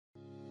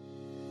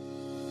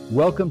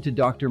Welcome to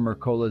Dr.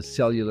 Mercola's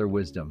Cellular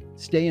Wisdom.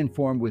 Stay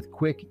informed with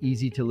quick,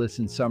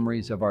 easy-to-listen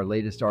summaries of our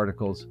latest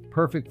articles,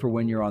 perfect for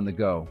when you're on the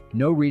go.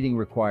 No reading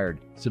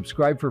required.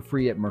 Subscribe for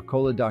free at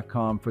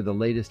mercola.com for the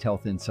latest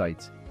health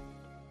insights.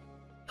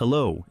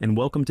 Hello, and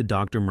welcome to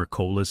Dr.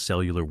 Mercola's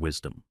Cellular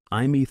Wisdom.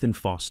 I'm Ethan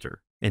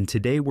Foster, and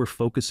today we're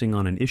focusing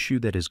on an issue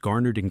that has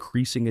garnered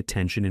increasing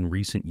attention in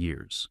recent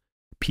years: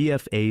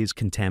 PFAS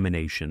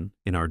contamination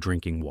in our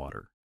drinking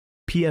water.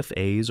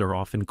 PFAS are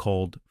often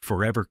called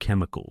forever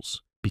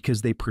chemicals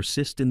because they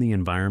persist in the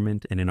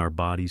environment and in our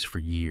bodies for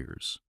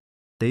years.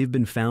 They've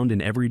been found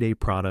in everyday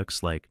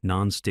products like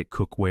non-stick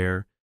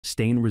cookware,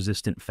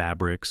 stain-resistant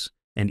fabrics,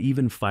 and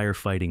even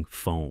firefighting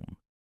foam.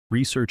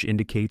 Research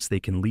indicates they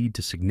can lead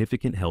to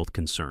significant health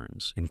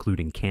concerns,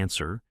 including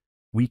cancer,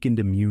 weakened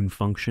immune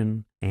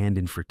function, and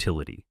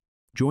infertility.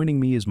 Joining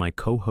me is my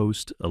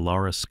co-host,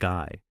 Alara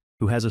Sky,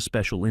 who has a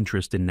special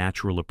interest in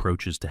natural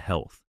approaches to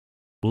health.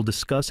 We'll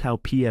discuss how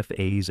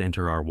PFAS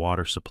enter our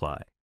water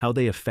supply, how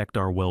they affect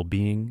our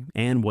well-being,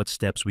 and what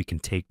steps we can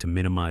take to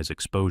minimize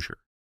exposure.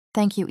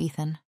 Thank you,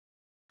 Ethan.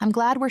 I'm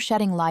glad we're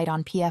shedding light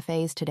on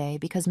PFAS today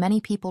because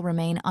many people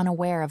remain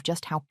unaware of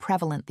just how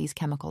prevalent these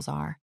chemicals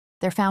are.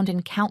 They're found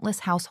in countless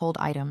household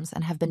items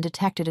and have been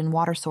detected in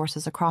water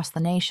sources across the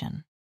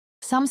nation.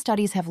 Some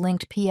studies have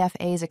linked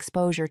PFAS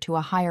exposure to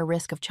a higher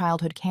risk of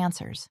childhood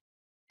cancers,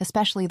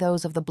 especially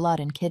those of the blood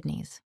and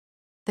kidneys.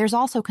 There's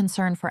also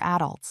concern for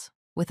adults,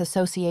 with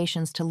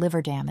associations to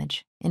liver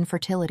damage,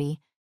 infertility,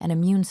 and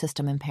immune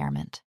system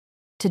impairment.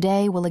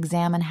 Today, we'll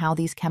examine how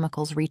these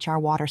chemicals reach our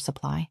water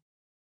supply,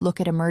 look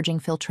at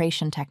emerging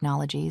filtration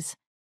technologies,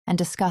 and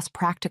discuss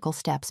practical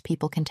steps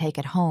people can take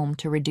at home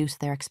to reduce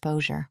their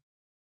exposure.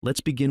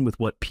 Let's begin with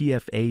what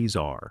PFAS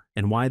are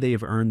and why they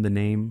have earned the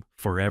name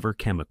forever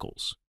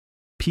chemicals.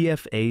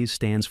 PFAS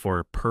stands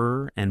for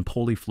per- and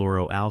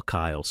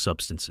polyfluoroalkyl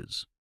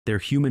substances. They're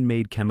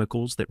human-made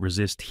chemicals that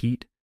resist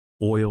heat,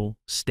 oil,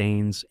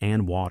 stains,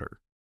 and water.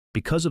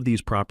 Because of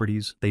these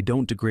properties, they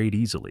don't degrade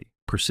easily,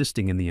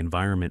 persisting in the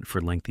environment for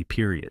lengthy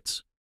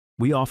periods.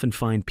 We often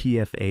find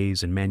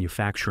PFAS in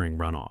manufacturing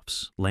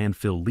runoffs,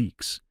 landfill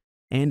leaks,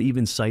 and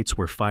even sites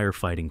where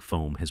firefighting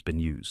foam has been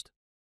used.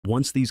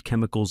 Once these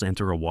chemicals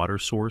enter a water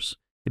source,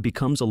 it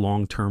becomes a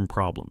long-term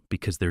problem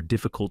because they're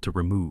difficult to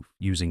remove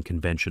using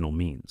conventional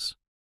means.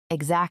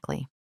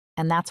 Exactly,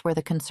 and that's where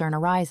the concern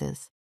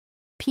arises.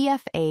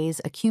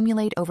 PFAS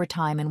accumulate over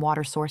time in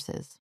water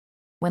sources.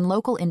 When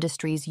local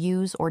industries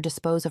use or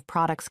dispose of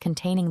products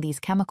containing these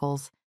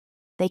chemicals,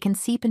 they can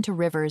seep into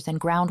rivers and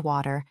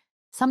groundwater,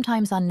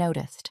 sometimes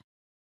unnoticed.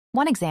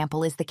 One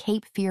example is the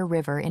Cape Fear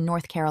River in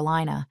North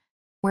Carolina,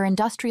 where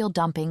industrial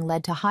dumping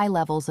led to high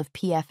levels of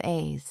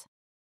PFAS.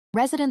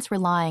 Residents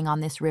relying on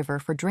this river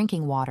for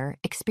drinking water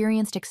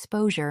experienced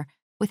exposure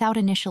without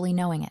initially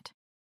knowing it.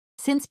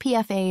 Since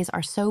PFAS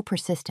are so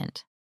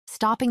persistent,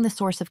 stopping the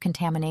source of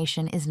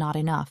contamination is not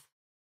enough.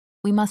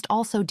 We must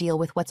also deal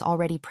with what's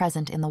already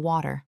present in the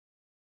water.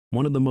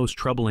 One of the most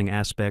troubling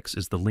aspects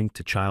is the link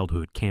to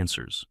childhood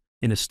cancers.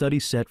 In a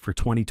study set for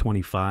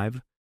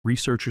 2025,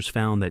 researchers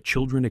found that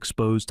children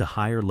exposed to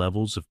higher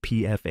levels of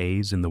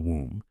PFAS in the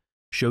womb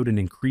showed an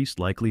increased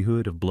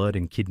likelihood of blood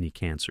and kidney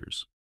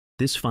cancers.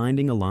 This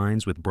finding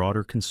aligns with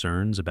broader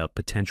concerns about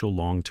potential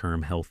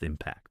long-term health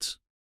impacts.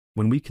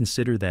 When we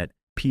consider that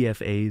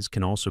PFAS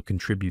can also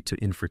contribute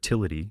to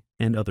infertility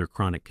and other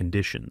chronic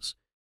conditions,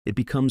 it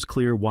becomes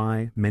clear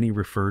why many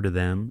refer to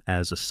them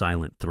as a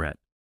silent threat.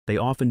 They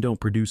often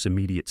don't produce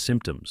immediate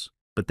symptoms,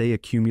 but they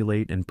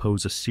accumulate and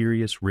pose a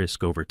serious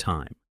risk over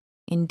time.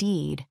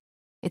 Indeed,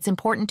 it's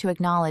important to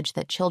acknowledge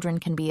that children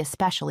can be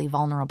especially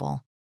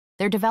vulnerable.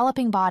 Their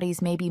developing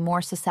bodies may be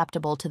more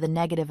susceptible to the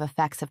negative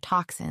effects of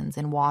toxins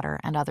in water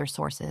and other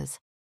sources.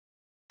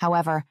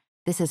 However,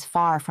 this is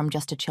far from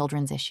just a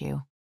children's issue.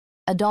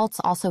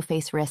 Adults also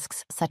face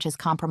risks such as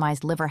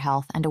compromised liver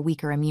health and a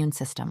weaker immune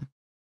system.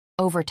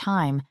 Over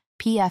time,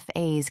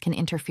 PFAS can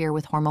interfere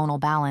with hormonal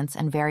balance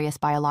and various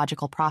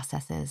biological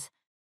processes,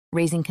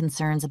 raising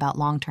concerns about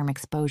long-term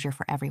exposure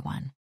for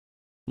everyone.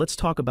 Let's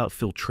talk about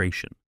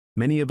filtration.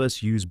 Many of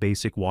us use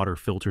basic water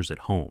filters at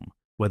home,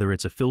 whether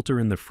it's a filter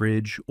in the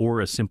fridge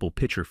or a simple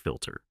pitcher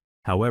filter.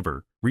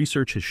 However,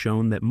 research has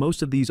shown that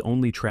most of these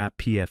only trap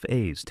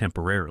PFAS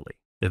temporarily.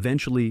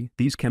 Eventually,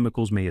 these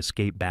chemicals may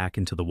escape back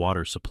into the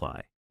water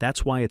supply.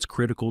 That's why it's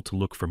critical to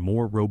look for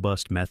more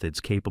robust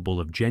methods capable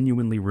of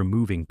genuinely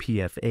removing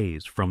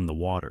PFAS from the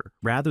water,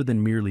 rather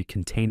than merely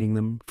containing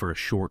them for a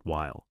short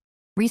while.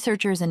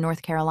 Researchers in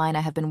North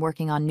Carolina have been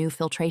working on new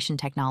filtration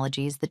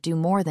technologies that do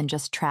more than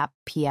just trap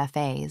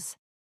PFAS.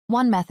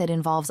 One method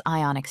involves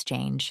ion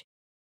exchange,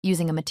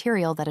 using a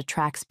material that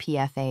attracts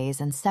PFAS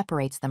and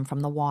separates them from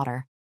the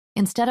water.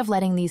 Instead of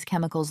letting these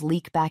chemicals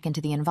leak back into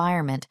the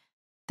environment,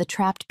 the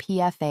trapped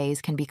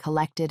PFAS can be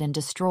collected and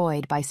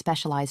destroyed by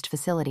specialized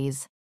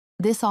facilities.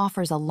 This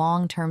offers a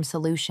long-term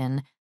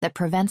solution that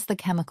prevents the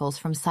chemicals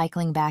from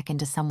cycling back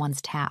into someone's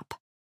tap.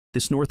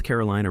 This North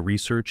Carolina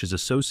research is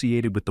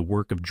associated with the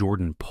work of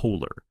Jordan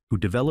Polar, who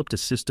developed a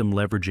system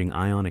leveraging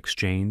ion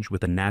exchange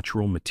with a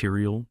natural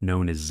material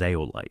known as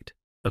zeolite.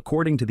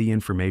 According to the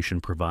information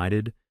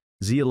provided,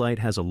 zeolite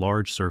has a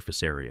large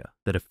surface area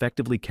that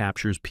effectively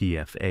captures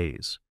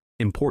PFAS.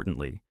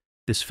 Importantly,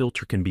 this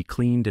filter can be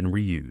cleaned and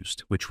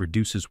reused, which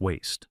reduces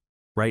waste.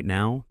 Right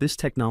now, this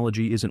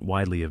technology isn't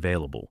widely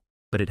available,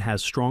 but it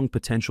has strong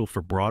potential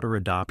for broader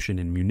adoption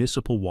in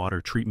municipal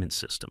water treatment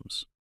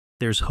systems.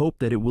 There's hope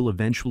that it will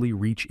eventually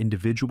reach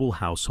individual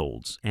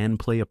households and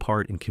play a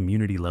part in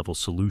community-level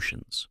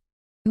solutions.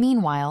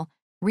 Meanwhile,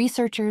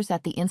 researchers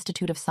at the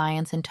Institute of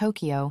Science in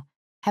Tokyo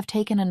have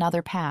taken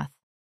another path.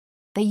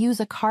 They use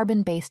a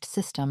carbon-based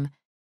system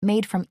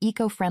made from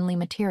eco-friendly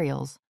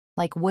materials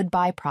like wood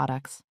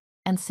byproducts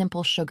and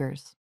simple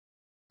sugars.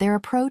 Their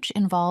approach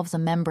involves a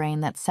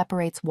membrane that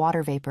separates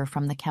water vapor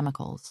from the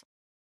chemicals,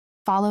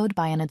 followed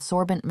by an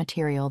adsorbent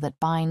material that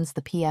binds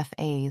the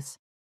PFAS,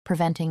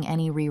 preventing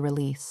any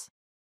re-release.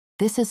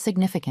 This is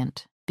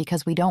significant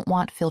because we don't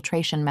want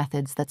filtration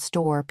methods that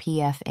store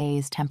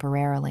PFAS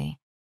temporarily.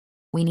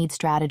 We need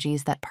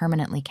strategies that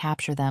permanently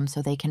capture them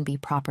so they can be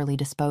properly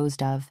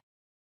disposed of.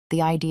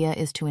 The idea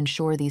is to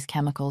ensure these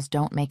chemicals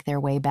don't make their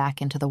way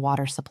back into the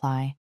water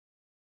supply.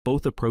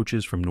 Both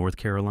approaches from North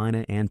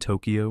Carolina and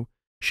Tokyo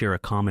share a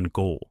common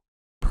goal: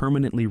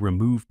 permanently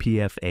remove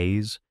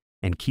PFAS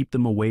and keep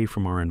them away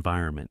from our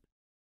environment.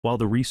 While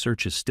the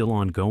research is still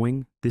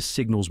ongoing, this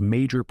signals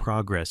major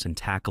progress in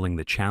tackling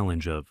the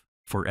challenge of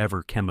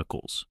forever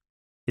chemicals.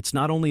 It's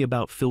not only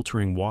about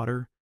filtering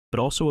water, but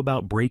also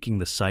about breaking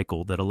the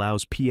cycle that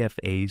allows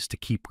PFAS to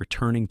keep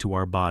returning to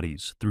our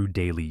bodies through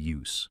daily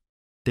use.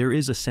 There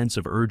is a sense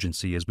of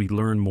urgency as we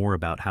learn more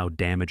about how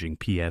damaging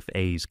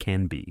PFAS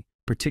can be,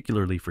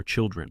 particularly for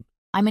children.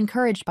 I'm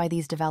encouraged by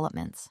these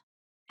developments.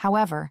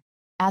 However,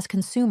 as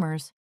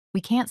consumers,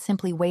 we can't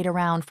simply wait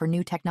around for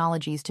new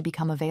technologies to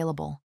become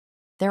available.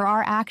 There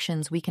are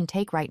actions we can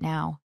take right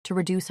now to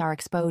reduce our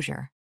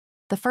exposure.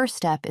 The first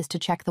step is to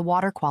check the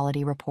water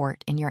quality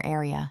report in your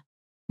area.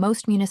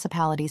 Most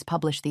municipalities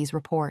publish these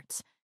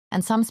reports,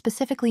 and some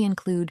specifically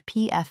include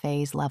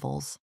PFAS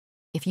levels.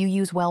 If you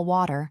use well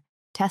water,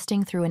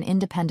 testing through an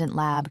independent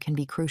lab can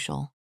be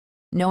crucial.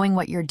 Knowing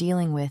what you're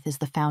dealing with is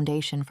the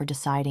foundation for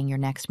deciding your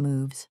next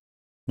moves.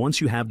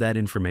 Once you have that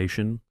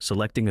information,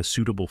 selecting a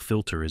suitable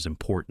filter is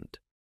important.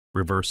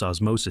 Reverse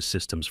osmosis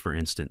systems, for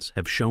instance,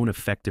 have shown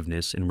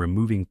effectiveness in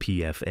removing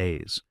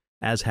PFAS,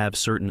 as have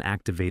certain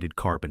activated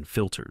carbon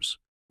filters.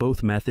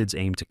 Both methods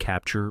aim to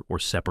capture or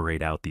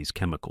separate out these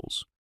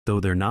chemicals. Though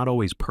they're not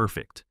always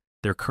perfect,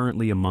 they're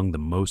currently among the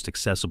most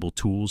accessible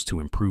tools to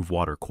improve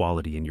water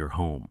quality in your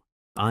home.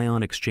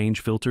 Ion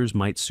exchange filters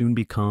might soon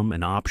become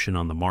an option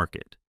on the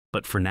market,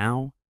 but for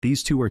now,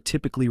 these two are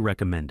typically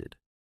recommended.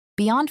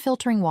 Beyond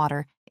filtering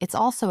water, it's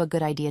also a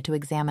good idea to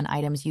examine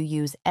items you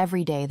use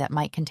every day that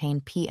might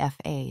contain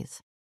PFAS.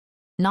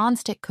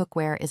 Non-stick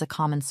cookware is a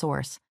common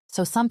source,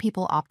 so some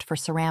people opt for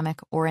ceramic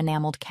or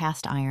enameled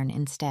cast iron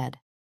instead.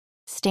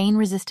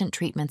 Stain-resistant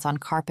treatments on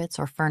carpets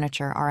or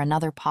furniture are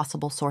another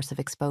possible source of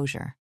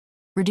exposure.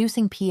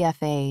 Reducing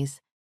PFAS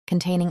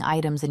containing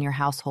items in your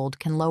household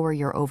can lower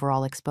your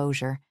overall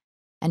exposure,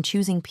 and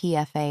choosing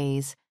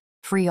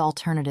PFAS-free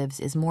alternatives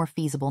is more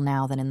feasible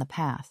now than in the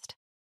past.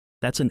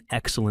 That's an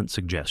excellent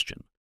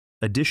suggestion.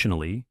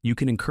 Additionally, you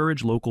can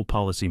encourage local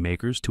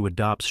policymakers to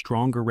adopt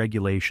stronger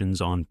regulations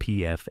on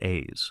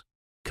PFAS.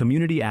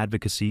 Community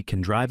advocacy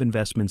can drive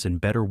investments in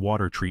better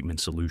water treatment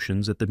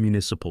solutions at the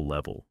municipal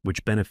level,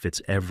 which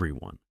benefits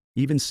everyone.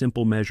 Even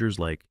simple measures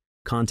like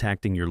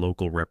contacting your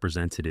local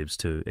representatives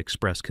to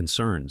express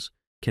concerns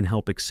can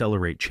help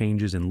accelerate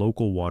changes in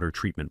local water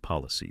treatment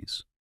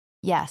policies.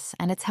 Yes,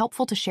 and it's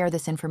helpful to share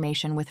this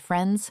information with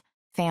friends,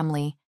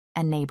 family,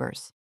 and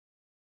neighbors.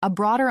 A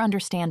broader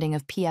understanding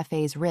of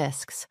PFAS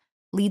risks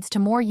leads to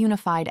more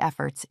unified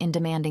efforts in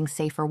demanding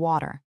safer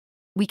water.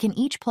 We can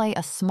each play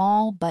a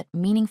small but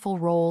meaningful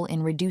role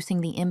in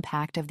reducing the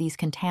impact of these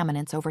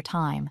contaminants over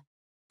time.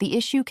 The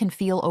issue can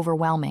feel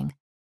overwhelming,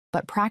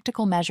 but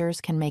practical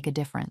measures can make a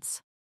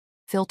difference.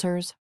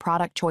 Filters,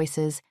 product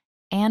choices,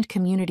 and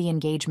community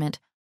engagement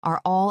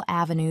are all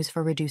avenues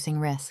for reducing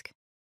risk.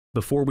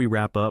 Before we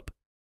wrap up,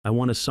 I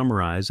want to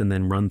summarize and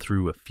then run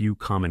through a few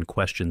common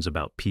questions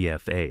about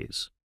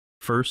PFAS.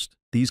 First,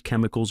 these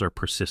chemicals are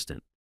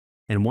persistent,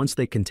 and once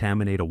they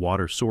contaminate a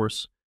water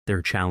source,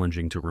 they're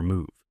challenging to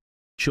remove.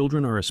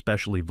 Children are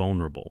especially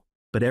vulnerable,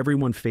 but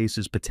everyone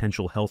faces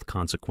potential health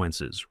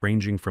consequences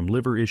ranging from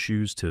liver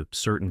issues to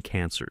certain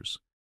cancers.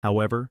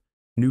 However,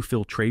 new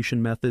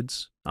filtration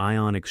methods,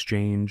 ion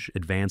exchange,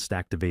 advanced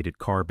activated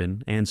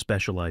carbon, and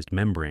specialized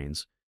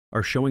membranes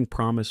are showing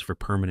promise for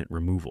permanent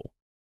removal.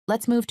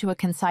 Let's move to a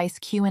concise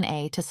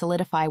Q&A to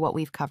solidify what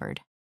we've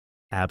covered.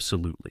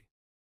 Absolutely.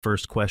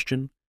 First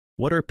question,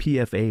 what are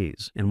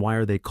PFAS and why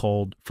are they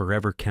called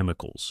forever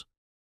chemicals?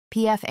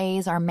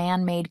 PFAS are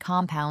man-made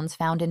compounds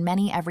found in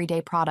many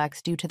everyday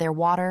products due to their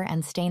water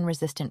and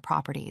stain-resistant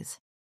properties.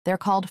 They're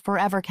called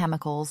forever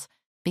chemicals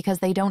because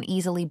they don't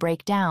easily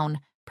break down,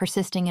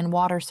 persisting in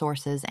water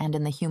sources and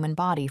in the human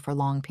body for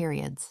long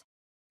periods.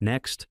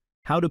 Next,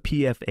 how do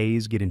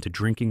PFAS get into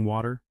drinking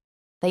water?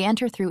 They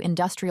enter through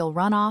industrial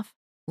runoff,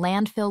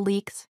 landfill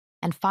leaks,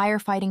 and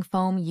firefighting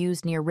foam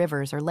used near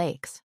rivers or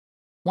lakes.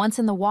 Once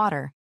in the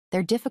water,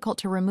 they're difficult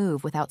to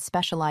remove without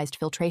specialized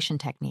filtration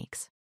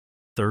techniques.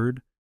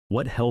 Third,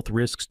 what health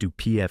risks do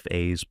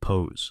PFAS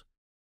pose?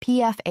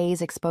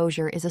 PFAS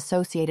exposure is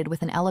associated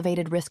with an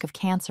elevated risk of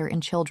cancer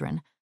in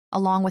children,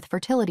 along with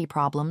fertility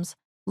problems,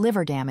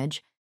 liver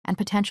damage, and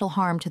potential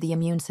harm to the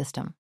immune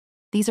system.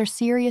 These are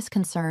serious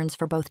concerns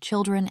for both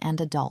children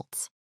and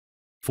adults.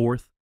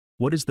 Fourth,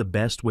 what is the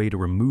best way to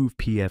remove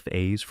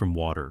PFAS from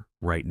water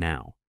right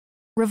now?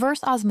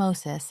 Reverse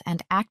osmosis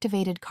and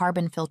activated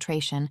carbon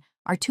filtration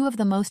are two of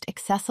the most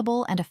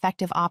accessible and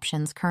effective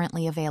options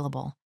currently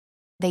available.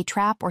 They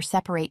trap or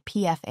separate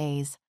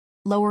PFAS,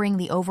 lowering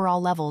the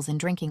overall levels in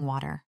drinking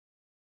water.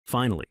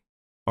 Finally,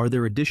 are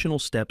there additional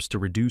steps to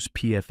reduce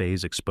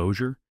PFAS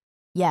exposure?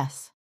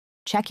 Yes.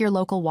 Check your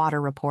local water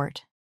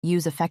report,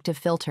 use effective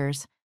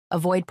filters,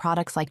 avoid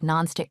products like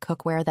nonstick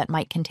cookware that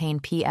might contain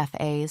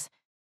PFAS,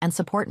 and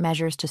support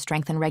measures to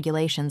strengthen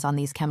regulations on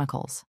these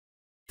chemicals.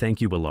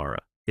 Thank you, Alara.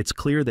 It's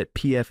clear that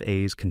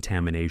PFAS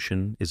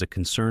contamination is a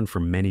concern for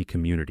many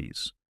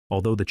communities.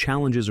 Although the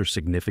challenges are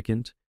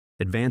significant,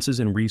 advances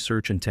in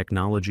research and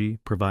technology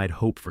provide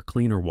hope for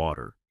cleaner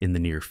water in the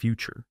near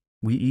future.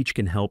 We each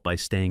can help by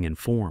staying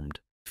informed,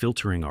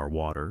 filtering our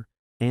water,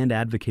 and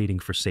advocating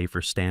for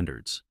safer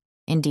standards.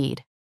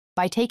 Indeed.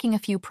 By taking a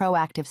few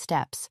proactive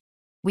steps,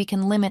 we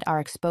can limit our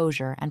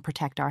exposure and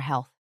protect our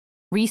health.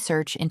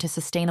 Research into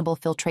sustainable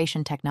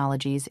filtration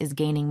technologies is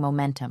gaining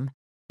momentum,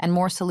 and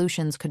more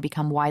solutions could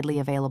become widely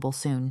available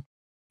soon.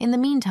 In the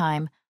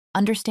meantime,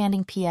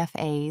 understanding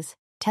PFAS,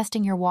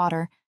 testing your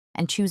water,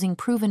 and choosing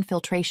proven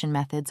filtration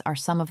methods are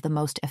some of the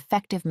most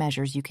effective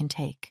measures you can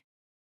take.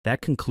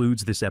 That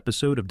concludes this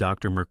episode of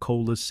Dr.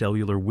 Mercola's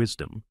Cellular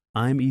Wisdom.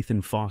 I'm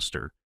Ethan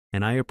Foster,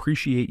 and I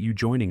appreciate you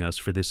joining us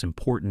for this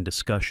important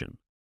discussion.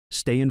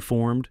 Stay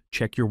informed,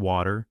 check your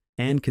water,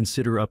 and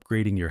consider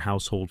upgrading your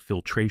household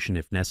filtration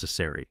if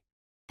necessary.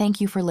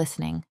 Thank you for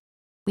listening.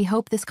 We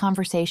hope this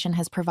conversation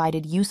has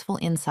provided useful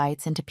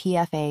insights into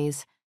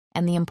PFAS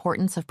and the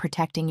importance of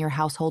protecting your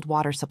household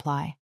water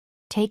supply.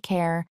 Take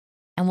care,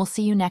 and we'll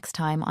see you next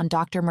time on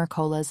Dr.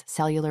 Mercola's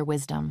Cellular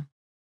Wisdom.